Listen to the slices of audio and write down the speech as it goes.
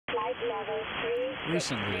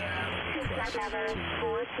Recently I had a request to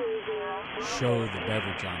show the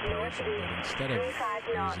beverage operation, but instead of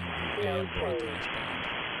using the AM broadcast band,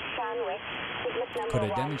 could I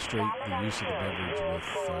demonstrate the use of the beverage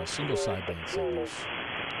with single sideband signals?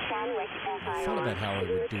 I thought about how I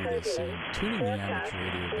would do this, and tuning the amateur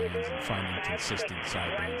radio bands and finding consistent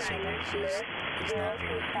sideband signals is not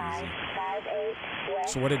very easy.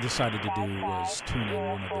 So what I decided to do was tune in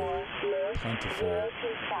one of the plentiful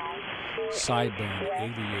sideband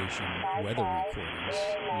aviation weather recordings.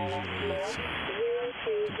 Usually it's a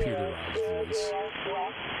computerized voice,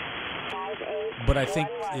 but I think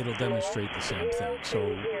it'll demonstrate the same thing. So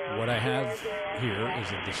what I have here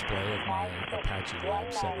is a display of my Apache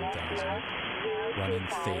Lab 7000 running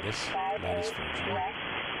Thetis, latest version.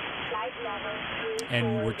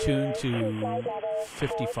 And we're tuned to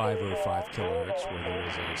 5505 kilohertz, where there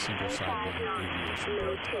is a single sideband aviation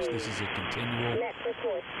broadcast. This is a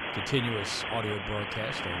continuous audio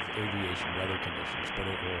broadcast of aviation weather conditions, but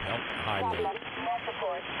it will help highlight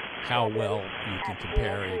how well you can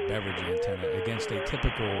compare a beverage antenna against a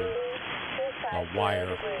typical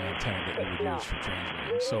wire antenna that you would use for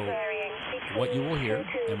transmitting. So what you will hear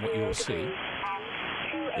and what you will see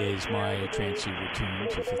is my transceiver tuned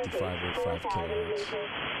to 5505 kilohertz.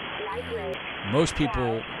 And most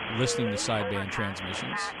people listening to sideband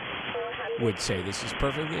transmissions would say this is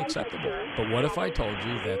perfectly acceptable. But what if I told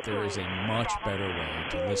you that there is a much better way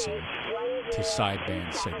to listen to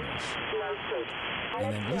sideband signals?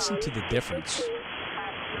 And then listen to the difference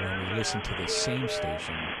when we listen to the same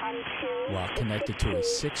station while connected to a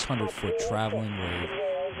 600-foot traveling wave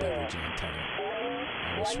beverage antenna.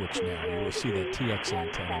 I will switch now. You will see that TX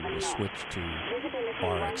antenna will switch to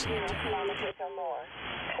RX antenna.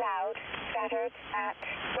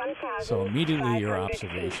 So immediately your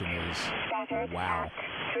observation is, wow,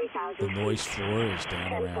 the noise floor is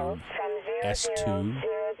down around S2.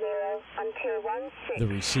 The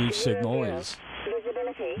received signal is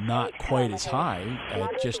not quite as high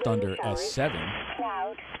at just under S7.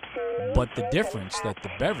 But the difference that the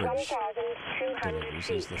beverage delivers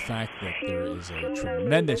is the fact that there is a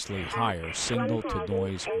tremendously higher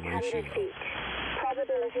signal-to-noise ratio.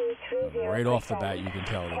 Right off the bat, you can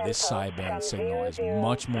tell that this sideband signal is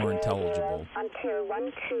much more intelligible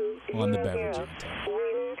on the beverage antenna.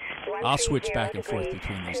 I'll switch back and forth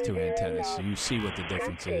between these two antennas so you see what the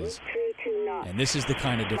difference is. And this is the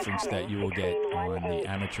kind of difference that you will get on the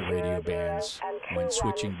amateur radio bands when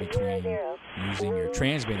switching between using your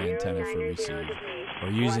transmit antenna for receive or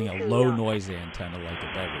using a low noise antenna like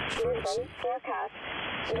a beverage for receive.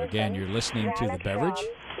 So again, you're listening to the beverage.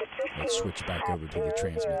 Let's switch back over to the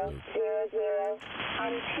transmit loop.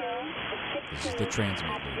 This is the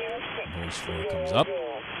transmit loop. Noise floor comes up,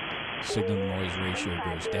 signal to noise ratio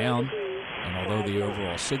goes down, and although the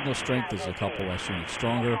overall signal strength is a couple less units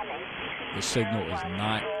stronger, the signal is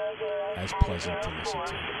not as pleasant to listen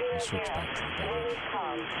to. We'll switch back to the beverage.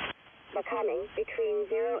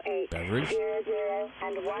 Beverage.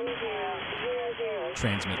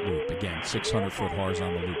 Transmit loop. Again, 600-foot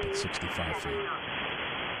horizontal loop at 65 feet.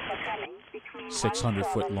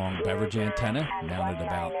 600-foot long beverage antenna mounted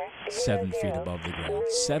about 7 feet above the ground.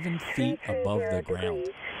 7 feet above the ground.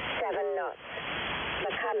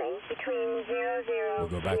 We'll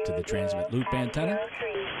go back to the transmit loop antenna.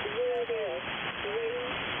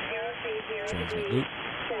 Transmit loop.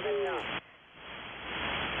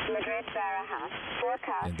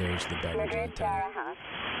 And there's the beverage antenna.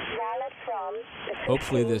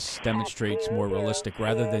 Hopefully this demonstrates more realistic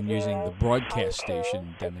rather than using the broadcast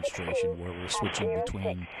station demonstration where we're switching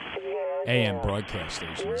between AM broadcast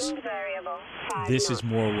stations. This is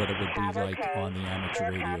more what it would be like on the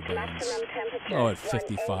amateur radio bands. Oh, at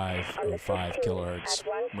 5505 kilohertz,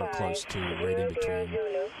 we're close to right in between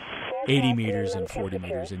 80 meters and 40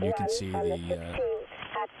 meters, and you can see the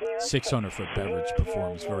 600-foot beverage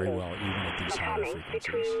performs very well even at these higher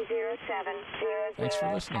frequencies. Thanks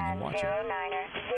for listening and watching.